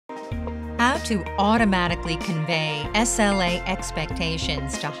How to automatically convey SLA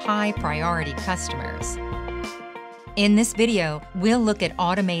expectations to high-priority customers. In this video, we'll look at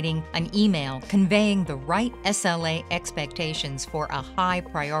automating an email conveying the right SLA expectations for a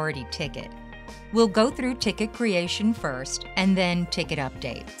high-priority ticket. We'll go through ticket creation first and then ticket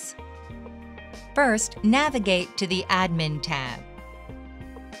updates. First, navigate to the Admin tab.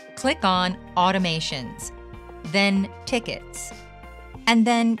 Click on Automations, then Tickets, and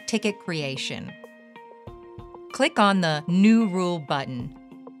then Ticket Creation. Click on the New Rule button.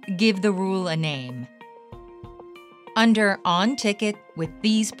 Give the rule a name. Under On Ticket with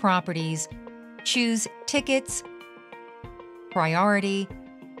these properties, choose Tickets, Priority,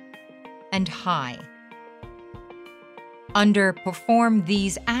 and High. Under Perform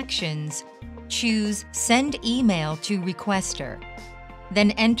these actions, choose Send Email to Requester.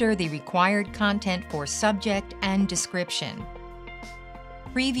 Then enter the required content for subject and description.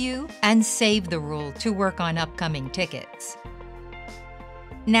 Preview and save the rule to work on upcoming tickets.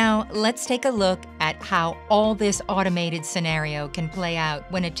 Now, let's take a look at how all this automated scenario can play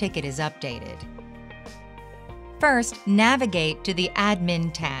out when a ticket is updated. First, navigate to the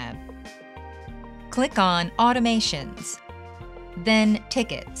Admin tab. Click on Automations, then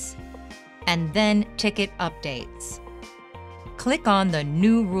Tickets, and then Ticket Updates. Click on the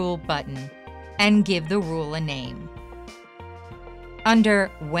New Rule button and give the rule a name. Under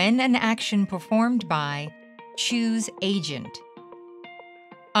When an action performed by, choose Agent.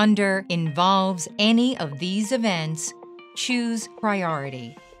 Under Involves any of these events, choose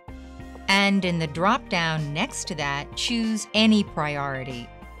Priority. And in the drop-down next to that, choose Any Priority.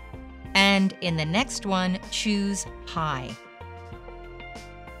 And in the next one, choose High.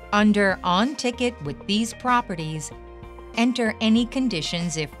 Under On Ticket with these properties, enter any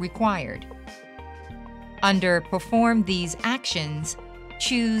conditions if required. Under Perform these actions,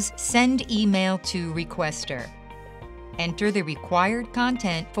 choose Send Email to Requester. Enter the required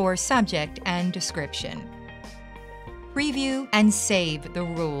content for subject and description. Preview and save the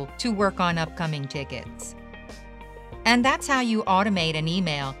rule to work on upcoming tickets. And that's how you automate an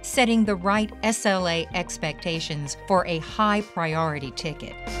email setting the right SLA expectations for a high-priority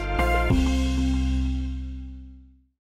ticket.